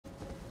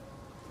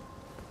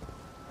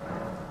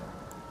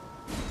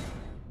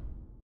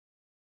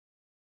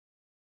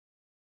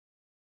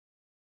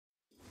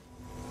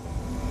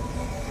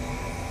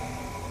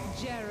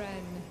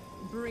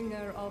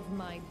bringer of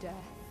my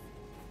death.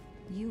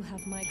 You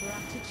have my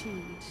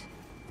gratitude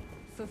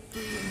for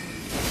freeing me.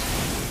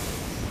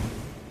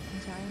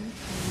 And I am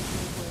told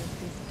your work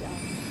is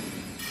done.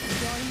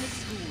 Join the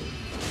school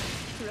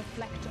to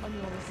reflect on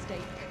your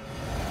mistake.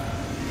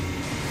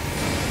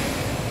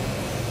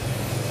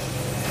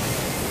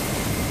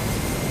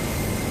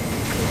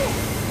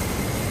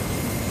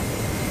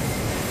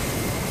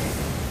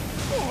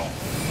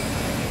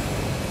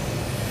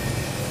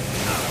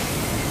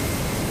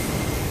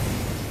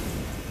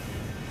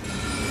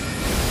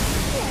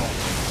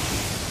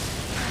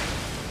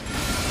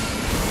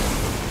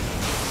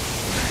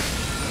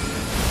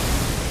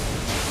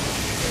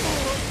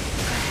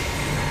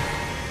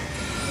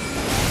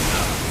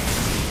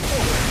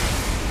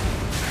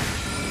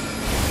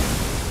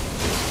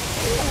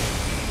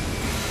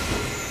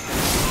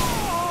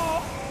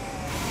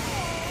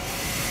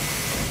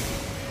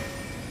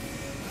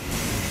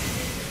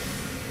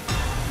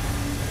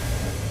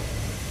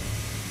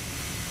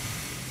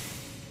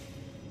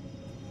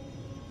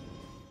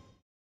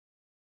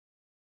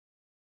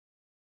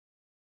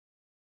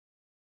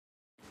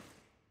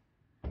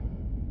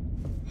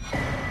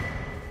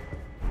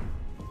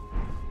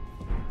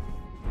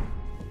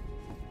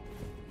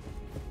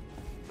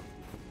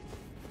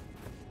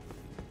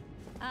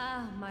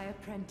 Ah, my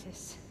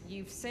apprentice.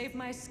 You've saved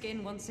my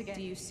skin once again.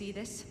 Do you see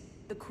this?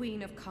 The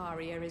Queen of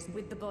Caria is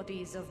with the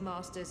bodies of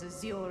Masters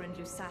Azure and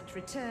Lusat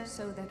return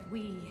so that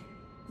we,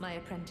 my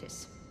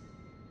apprentice,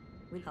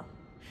 will help.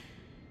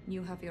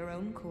 You have your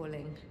own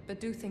calling,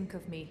 but do think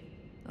of me,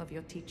 of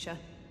your teacher.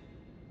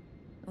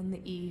 On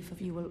the eve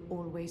of you will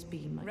always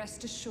be my...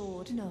 Rest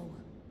assured, no.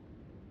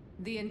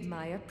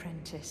 My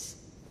apprentice.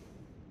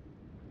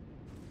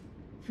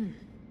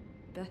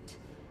 But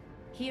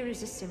here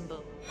is a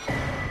symbol.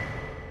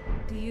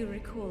 Do you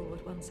recall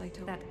what once I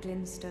told? That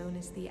glintstone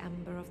is the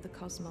amber of the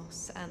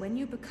cosmos, and when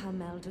you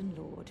become Elden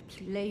Lord,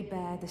 lay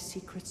bare the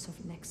secrets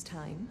of next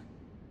time.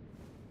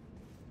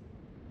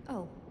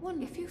 Oh,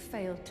 if you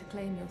failed to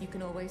claim your... You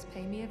can always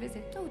pay me a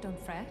visit. Oh, don't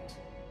fret.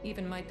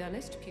 Even my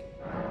dullest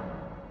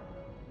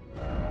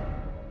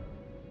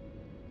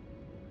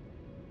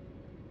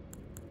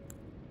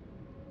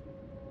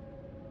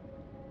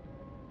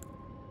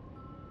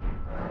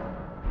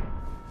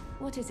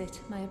What is it,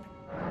 my...